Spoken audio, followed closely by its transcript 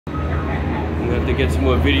have to get some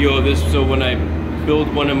more video of this so when I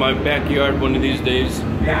build one in my backyard one of these days.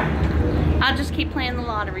 I'll just keep playing the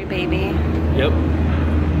lottery, baby. Yep.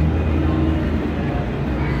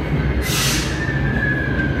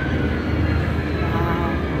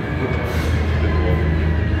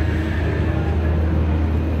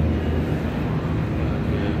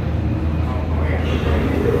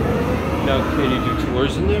 Now, can you do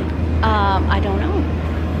tours in there? I don't know.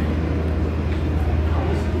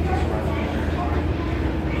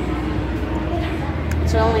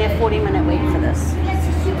 It's only a 40-minute wait for this.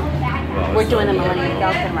 We're doing the Millennium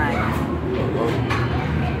Falcon ride.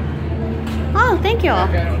 Oh, thank you.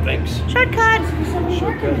 Thanks. Shortcut.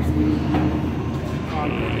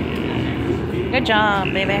 Good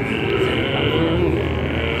job, baby.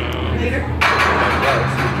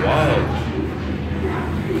 Wow.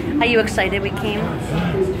 Are you excited we came?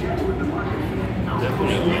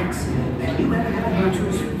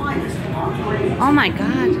 Oh my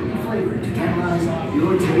God.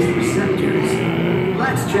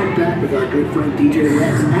 Let's check back with our good friend DJ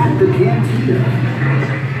Rex at the Cantina.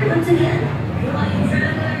 Once again.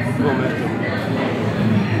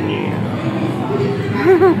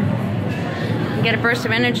 You get a burst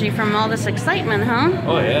of energy from all this excitement, huh?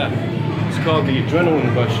 Oh yeah. It's called the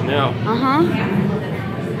adrenaline rush now. Uh-huh.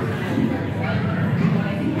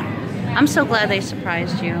 I'm so glad they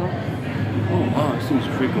surprised you. Oh wow, this seems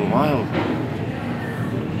freaking wild.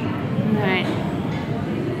 All right.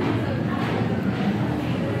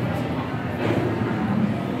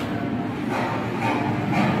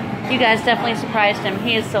 You guys definitely surprised him.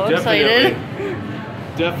 He is so excited.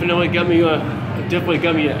 Definitely got me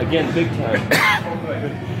again big time.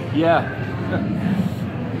 Yeah.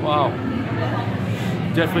 Wow.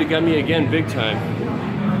 Definitely got me again big time.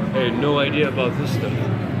 I had no idea about this stuff.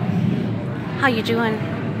 How you doing?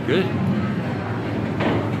 Good.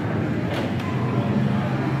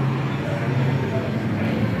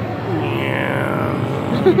 Yeah.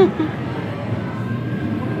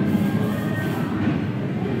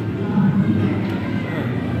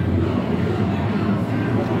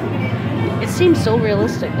 It seems so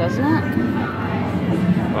realistic, doesn't it?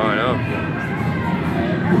 Oh, I know.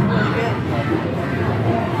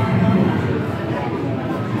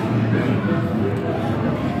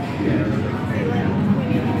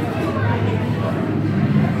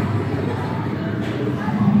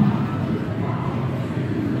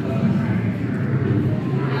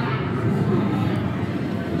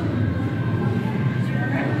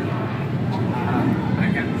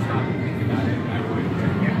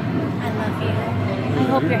 I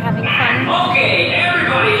hope you're having fun. Okay,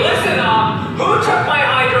 everybody, listen up. Who took my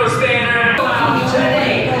hydro spanner?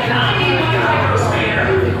 Today, not even a hydro spanner.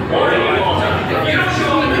 Or you won't. If you don't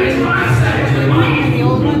show up in the next 5 seconds with money. The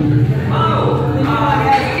old one? Oh,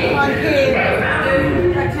 Concave,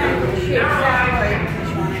 rectangular shape satellite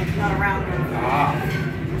dish on it, not a round one.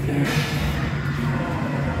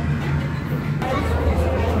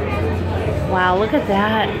 Wow, look at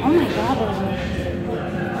that. Oh my God, baby.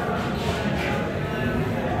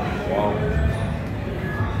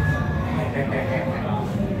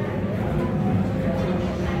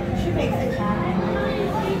 She makes it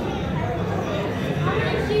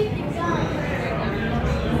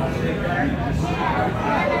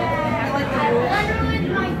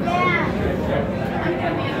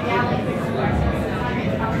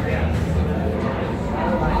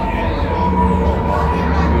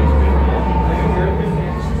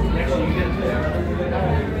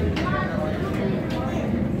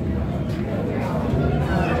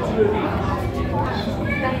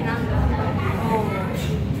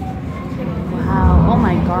Wow. Oh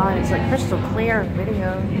my God, it's like crystal clear video.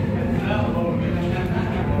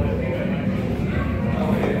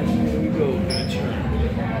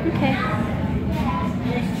 Okay.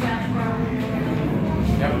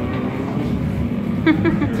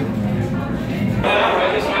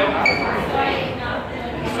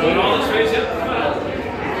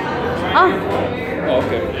 Oh. Oh,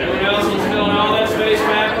 okay. everyone else is filling all that space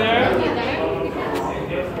back there.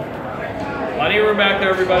 Plenty of room back there,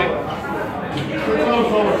 everybody.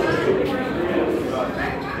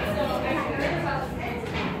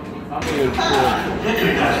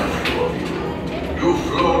 You've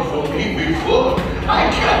flown for me before. I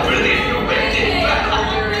can't believe you made it back.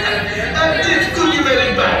 And it's good you made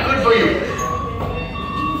it back. Good for you.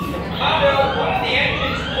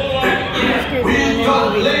 We'll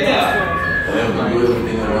talk later. I have to do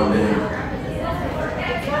everything around there.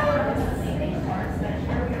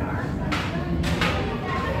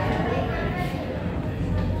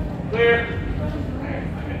 Clear.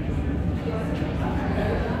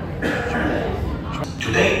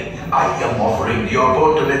 Today, I am offering the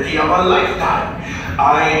opportunity of a lifetime.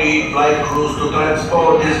 I need flight crews to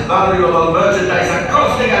transport this valuable merchandise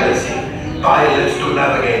across the galaxy. Pilots to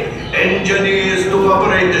navigate, engineers to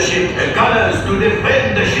operate the ship, and gunners to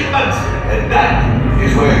defend the shipments. And that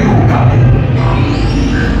is where you come in.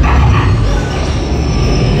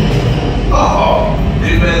 Oh,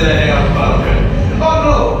 the Millennium Falcon. Oh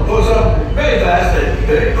no, for some very fast and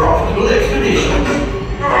very profitable expedition.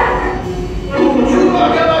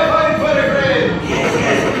 Chewbacca, my fine furry friend. Yes,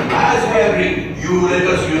 as we agreed, you let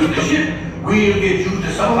us use the ship. We'll get you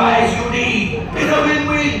the supplies you need. It's a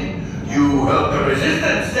win-win. You help the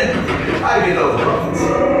resistance, and I get all the profits.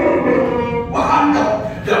 What?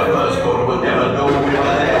 The first quarter will never know we were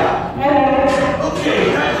there. Okay,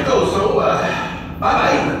 time to go, so,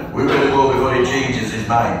 bye-bye. We better go before he changes his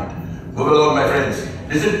mind. Move along, my friends.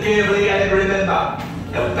 Listen carefully and remember,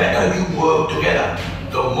 the better you work together,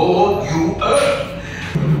 the more you earn.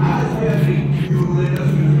 As we agreed, you let us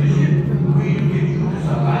use the ship. We'll give you the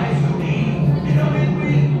supplies you need. It's a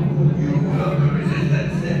win-win. You help the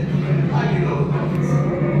resistance, and I get all the profits.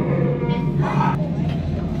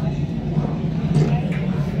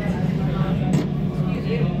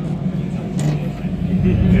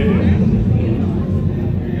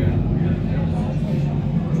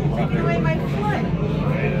 Taking away my foot.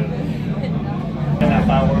 And that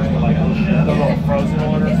fireworks were like, oh shit, the little frozen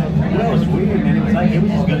one or something. That was weird, man. It was like, it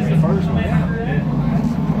was as good as the first one.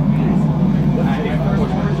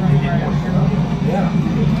 Yeah.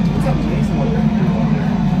 What's up, Jason?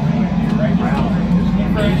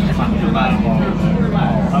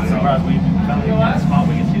 I'm surprised we found a spot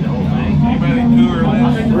we can see the whole thing. Anybody two or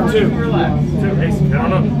less? We're two. Two. Hey, I don't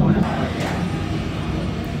know.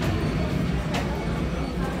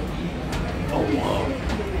 Oh, wow.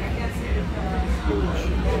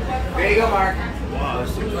 There you go, Mark. Wow,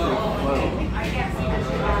 that's so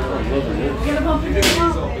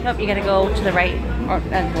Nope, you gotta go to the right or the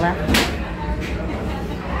left.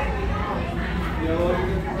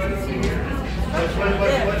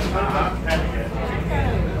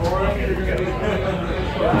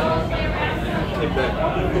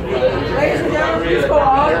 Ladies and gentlemen, just go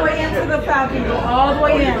all the way into the Falcon. Go all the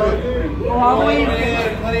way in. Go all the way in.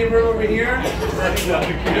 Plenty of room over here. You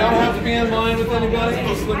don't have to be in line with anybody.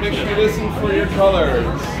 Just make sure you listen for your colors.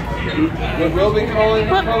 We will be calling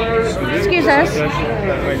the colors. Excuse us.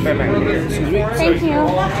 Thank you.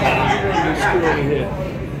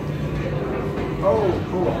 Oh,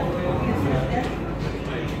 cool.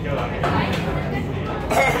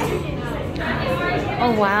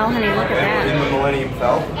 Oh wow, honey, look at that. In the Millennium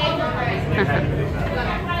Falcon.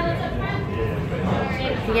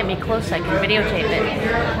 If you get me close, I can videotape it.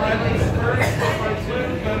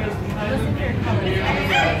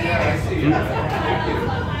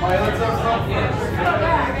 Pilots up front first.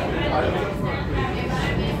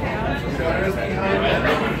 Shutters behind them.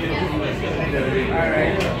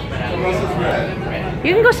 Alright. Who else is red?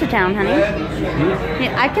 You can go sit down, honey.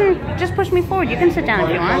 Yeah, I can just push me forward. You can sit down if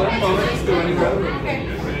you want.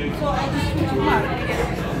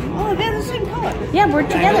 Oh, they're the same color. Yeah, we're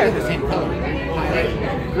together.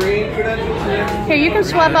 Green credentials. Here, you can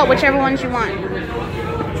swap out whichever ones you want.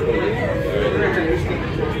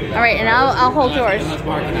 All right, and I'll hold yours.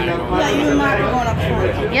 Yeah, you and Mark are going up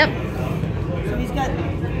front. Yep. So he's got.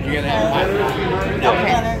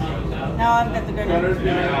 Okay. Now I've got the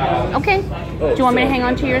gunner. Okay. Do you want me to hang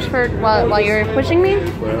on to yours for while you're pushing me?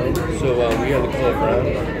 brown. So we have the color brown.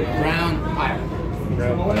 Brown pilot.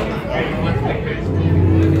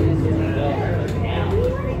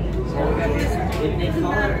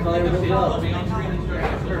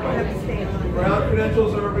 Brown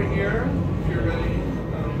credentials are over here. If you're ready.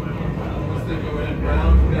 Once they go in,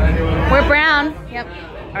 brown credentials. We're brown. Yep.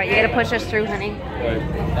 All right, you gotta push us through, honey.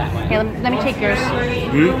 Here, let me take yours.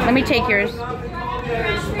 Let me take yours.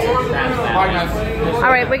 All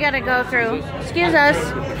right, we gotta go through. Excuse us.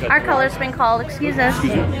 Our color's been called. Excuse us.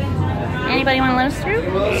 Anybody want to let us through?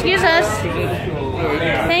 Excuse us.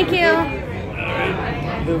 Thank you.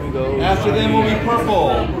 After them will be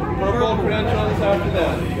purple. Purple credentials after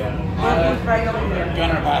them.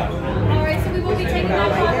 Gunner pilot. Alright, so we will be taking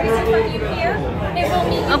off copies from you here. It will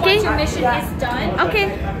meet you once your mission is done. Okay.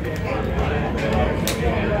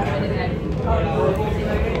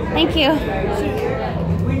 Thank you.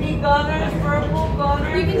 We need gunners, purple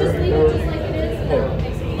gunners. You can just leave it just like it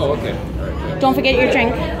is. Oh, okay. Don't forget your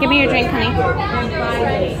drink. Give me your drink, honey.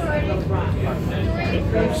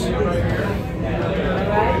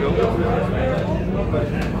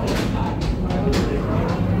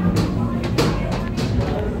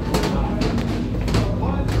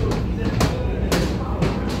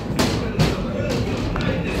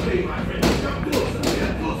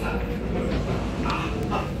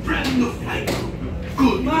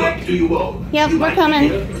 to you all. Yep, You we're might coming.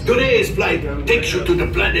 hear Today's flight takes you to the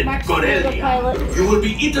planet Corellia. You will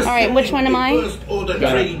be intercepting Alright, which one am I? the first order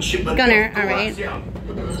train shipment. Gunner, of alright. Croatia.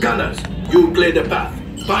 Gunners, you clear the path.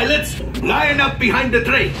 Pilots, line up behind the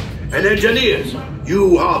train. And engineers,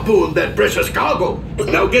 you harpoon that precious cargo.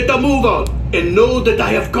 Now get the move on and know that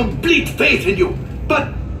I have complete faith in you.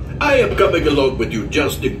 But I am coming along with you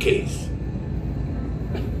just in case.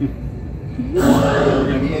 We're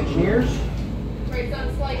gonna be engineers. Right on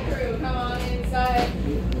flight crew, come on inside.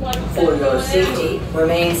 For your safety,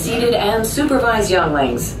 remain seated and supervise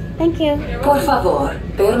younglings. Thank you. Por favor,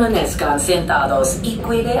 permanezcan sentados y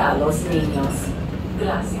cuide a los niños.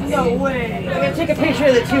 Gracias. No way. I'm gonna take a picture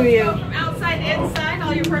of the two of you. Outside, inside,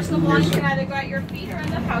 all your personal belongings can either go at your feet or in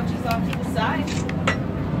the pouches off to the side.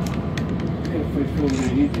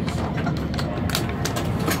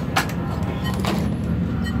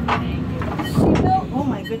 Oh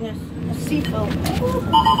my goodness, a seatbelt.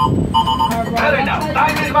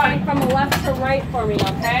 From left to right for me,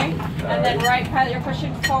 okay? And then right pedal, you're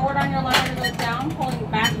pushing forward on your lever to go down, pulling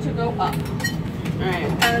back to go up. Alright,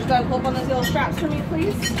 and just go pull up on those little straps for me,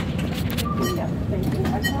 please. Yep, thank you.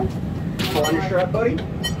 Excellent. Pull on your strap, buddy.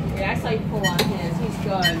 Yeah, I saw you pull on his. He's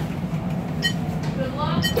good. Good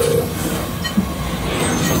luck.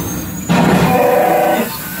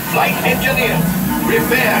 Flight engineer,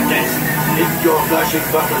 repair test. Hit your flashing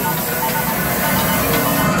button.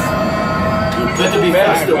 You better be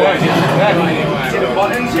faster. See the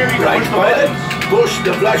buttons here? You can Right, push the pilot. buttons. Push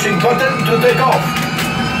the flashing button to take off.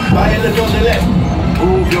 Pilot on the left.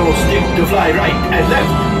 Move your stick to fly right and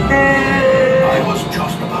left. I was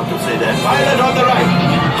just about to say that. Pilot on the right.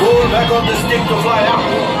 Pull back on the stick to fly out.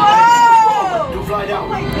 Whoa! To fly down.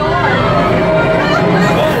 Oh my god!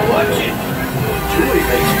 Oh, watch it. Chewie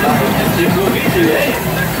makes flying and things look easy, eh?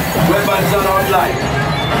 Weapons are online.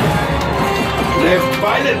 Left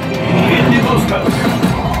pilot, hit the boosters.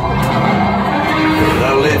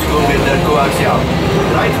 Now let's go get that coaxial.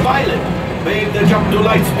 Right pilot, make the jump to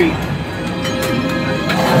light speed.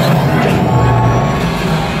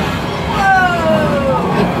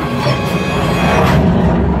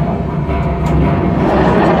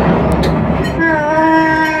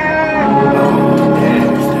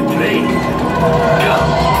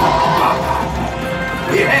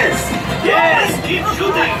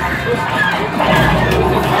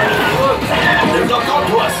 They've not got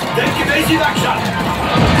to us. Take evasive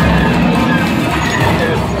action.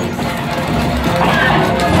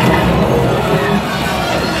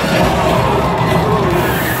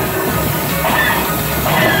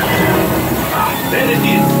 There it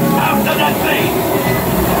is. After that plane.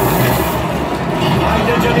 Flight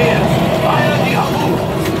engineers. Fire the harpoon.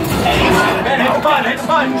 Man, hit the button, hit the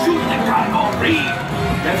button. Shoot the cargo. Breathe.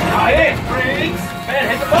 Left pilot. Brakes. Man,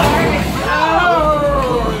 hit the button.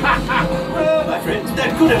 My friends, that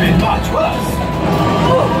could have been much worse.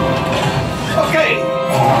 Okay,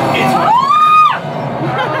 it's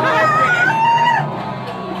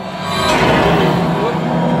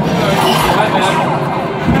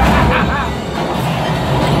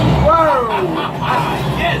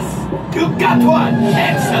yes, you got one.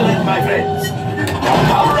 Excellent, my friends.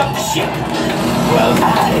 Power up the ship. Well,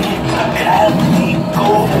 I am the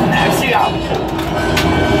coaxium.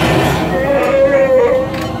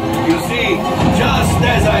 You see, just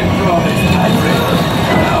as I promised, my friend,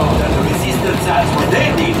 now that the resistance has what they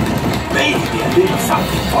need, maybe a little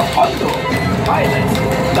something for Hondo. Pilots,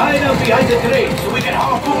 line up behind the train so we can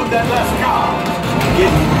harpoon that last car.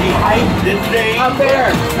 Get behind the train. Up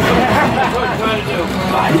there. That's what I'm trying to do.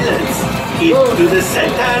 Pilots, into the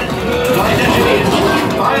center. Flight engineers,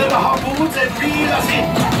 fire the harpoons and reel us in.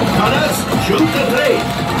 Gunners, shoot the train.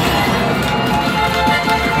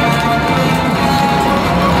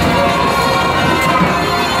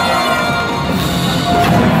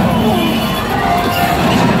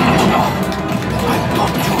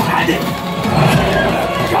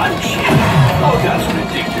 Gunship? Oh, that's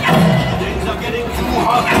ridiculous. Things are getting too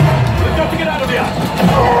hot. We've got to get out of here.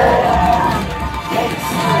 Yes,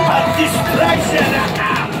 a distraction.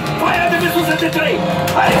 Fire the missiles at the train.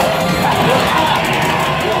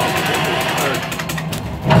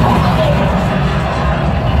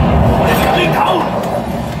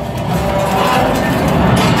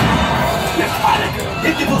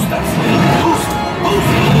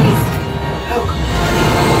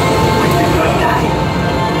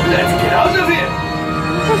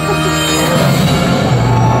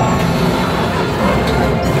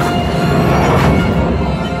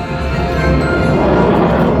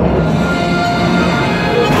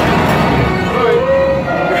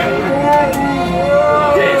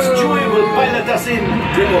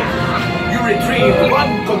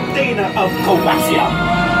 of coaxium.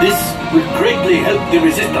 This will greatly help the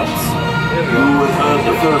resistance. You have heard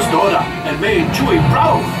the First Order and made Chewie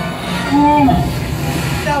proud.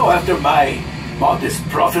 Now, after my modest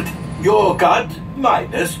profit, your cut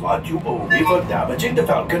minus what you owe me for damaging the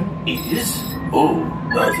Falcon is... Oh,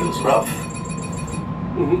 that feels rough.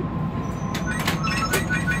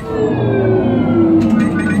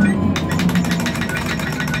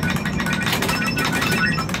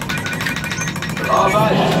 All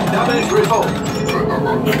right, damage report.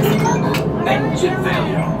 Engine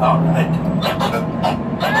failure. All right.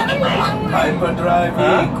 Hyperdrive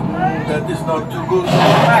equal. That is not too good.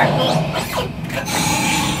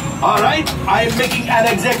 All right, I am making an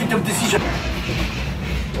executive decision. Oh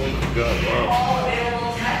my God! Wow. All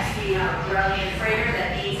available text via Brilliant freighter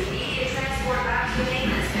that needs immediate transport back to the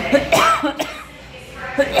maintenance bay.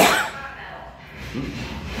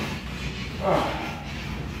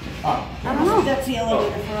 I don't know. That's the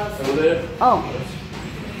elevator for us. Over there? Oh.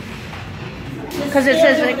 Because it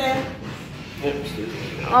says like.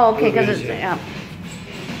 Oh, okay, because it's, yeah.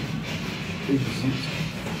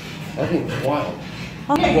 I think it's wild.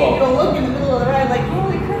 Yeah, you go look in the middle of the ride like,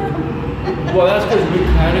 holy crap. Well, that's because we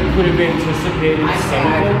kind of could have anticipated some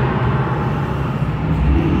of it.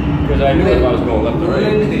 Because I knew if I was going left or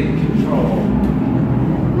right.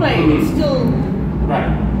 Right, it's still...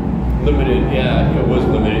 Right. Limited, yeah, it was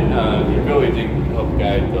limited. It really didn't help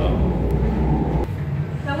guide though.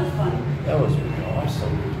 That was fun. That was really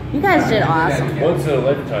awesome. You guys did awesome. Once in a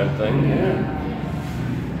lifetime thing, yeah.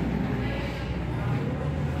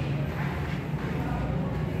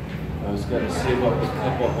 I was gonna save up a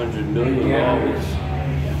couple $100 million.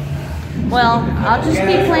 Well, I'll just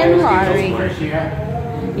keep playing the lottery.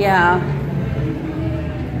 Yeah.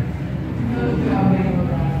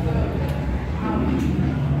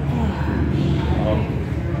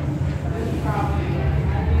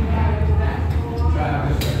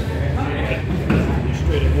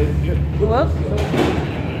 Straight ahead, good. Whoop.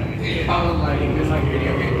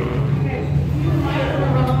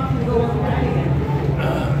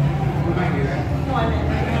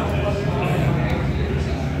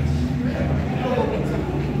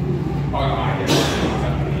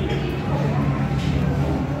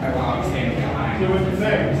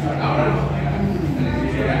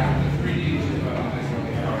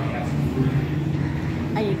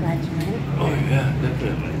 Are you glad you went? Oh yeah,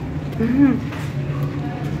 definitely.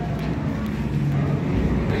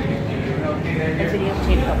 The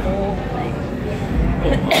videotape the whole thing.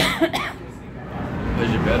 How's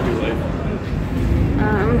your battery life?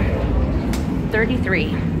 33.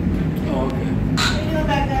 Oh, okay. You go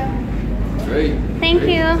back there. Great. Thank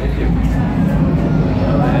Great. you. Thank you.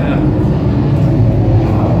 Oh, yeah.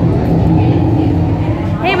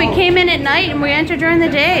 Hey, we came in at night and we entered during the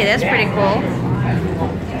day. That's pretty cool.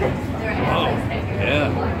 Wow. Yeah.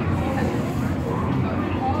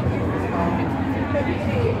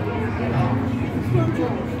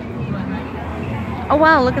 Oh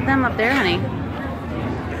wow, look at them up there, honey.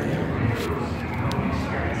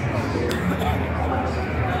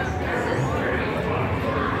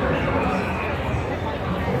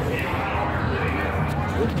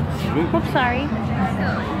 Oops, sorry.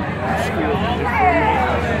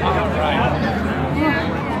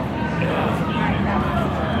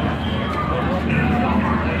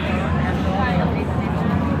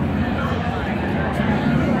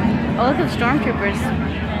 Oh, look at the stormtroopers.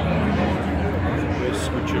 We'll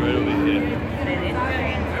switch you right over here.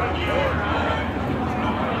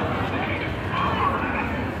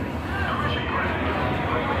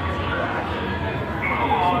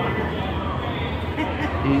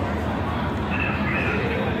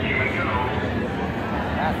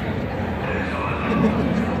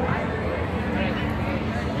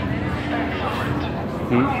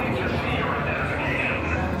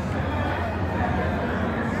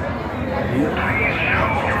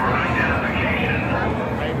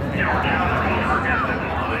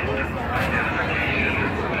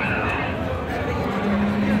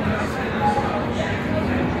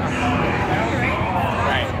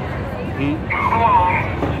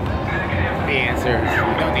 The answer is you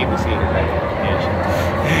don't need to see the recognition.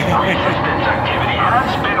 Resistance activity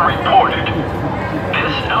has been reported.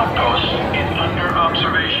 This outpost is under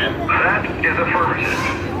observation. That is affirmative.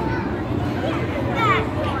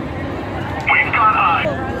 We've got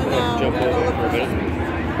eyes. Jump over for a minute.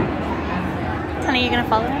 Honey, you gonna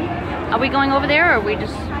follow him? Are we going over there or are we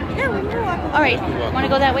just... Yeah, we were walking. All right, want to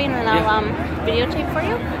go that way and then I'll videotape for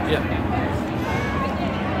you? Yeah.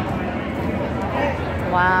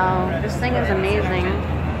 Wow, this thing is amazing.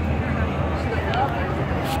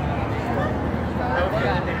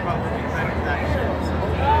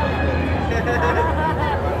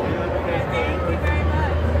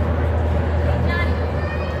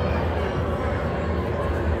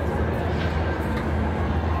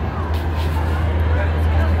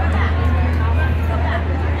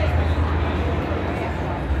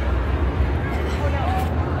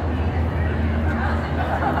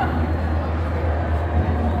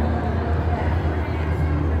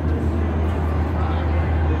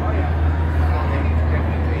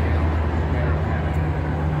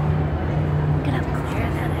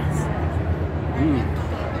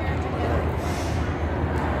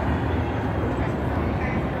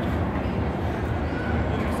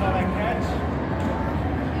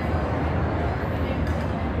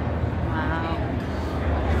 Wow.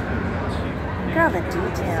 Look at all the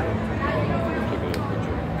detail.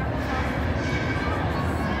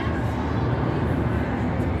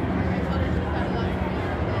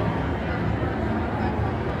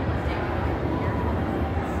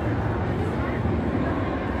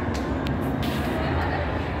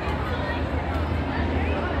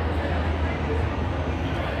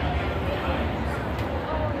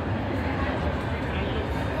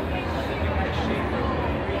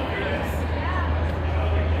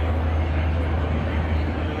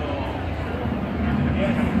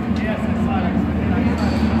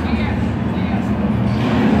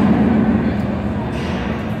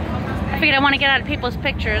 I figured I want to get out of people's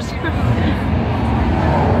pictures.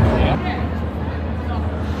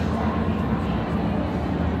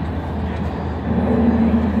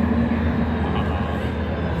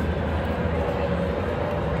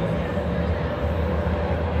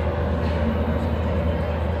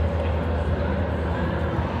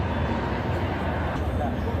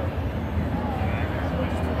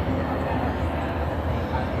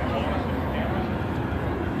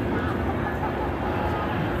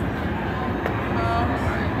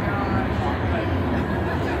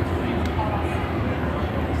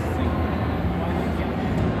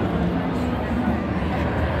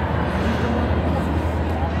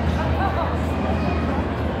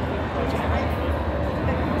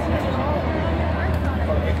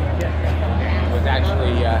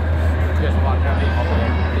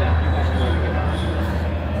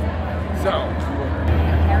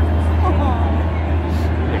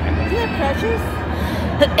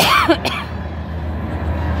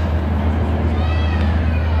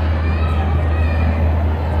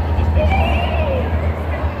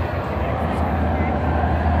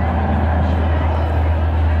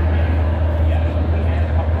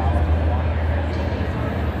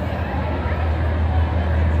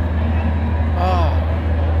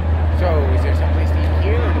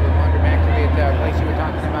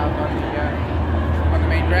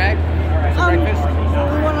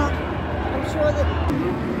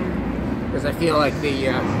 Because I feel like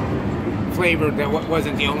the flavor that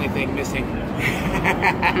wasn't the only thing missing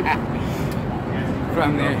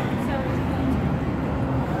from there.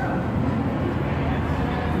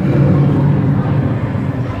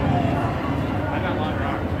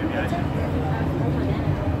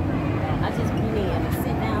 I just been in and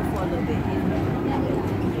sit down for a little bit.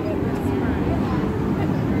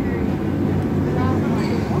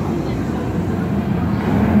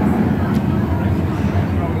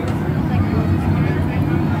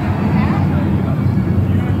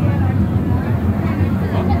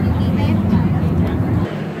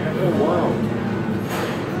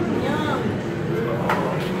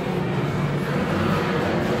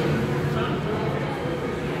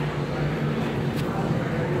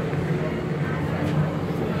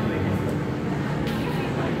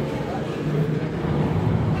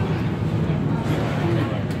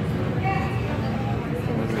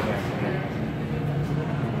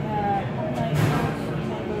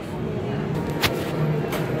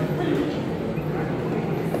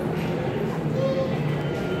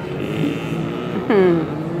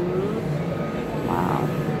 Wow.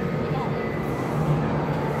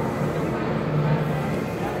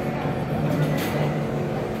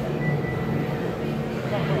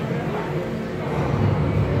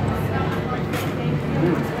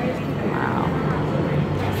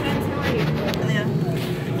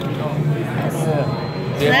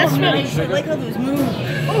 That's really I like how those move.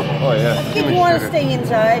 Oh yeah. I think you want to stay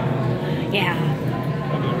inside. Yeah.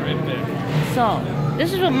 I'll go right there. So,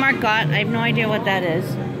 this is what Mark got. I have no idea what that is.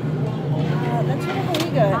 That's what we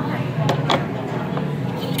got.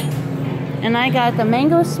 And I got the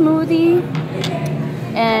mango smoothie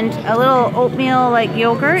and a little oatmeal like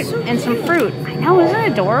yogurt and some fruit. I know, isn't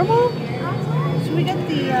it adorable? So we got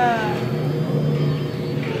the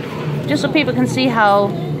just so people can see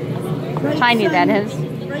how tiny that is.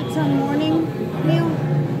 Right Sun morning meal.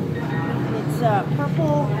 It's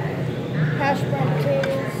purple hash brown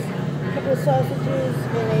potatoes, a couple of sausages,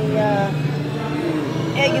 and a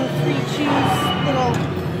egg and 3 cheese little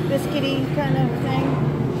biscuity kind of thing.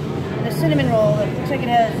 And a cinnamon roll that looks like it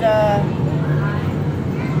has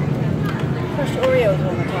crushed Oreos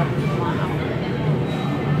on the top.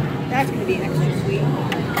 That's going to be extra sweet.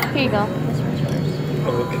 Here you go. This one's yours.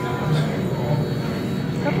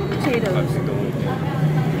 A couple of potatoes.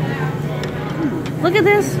 Look at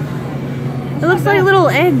this. It looks like little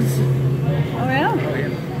eggs. Oh yeah?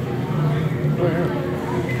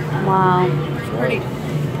 Wow. It's pretty.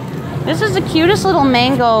 This is the cutest little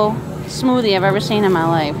mango smoothie I've ever seen in my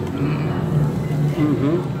life.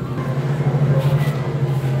 Mm-hmm.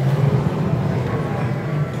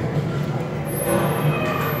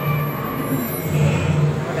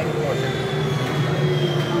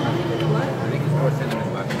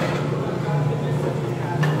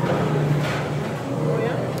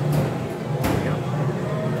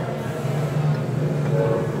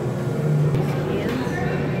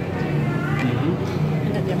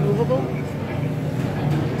 And that they're movable.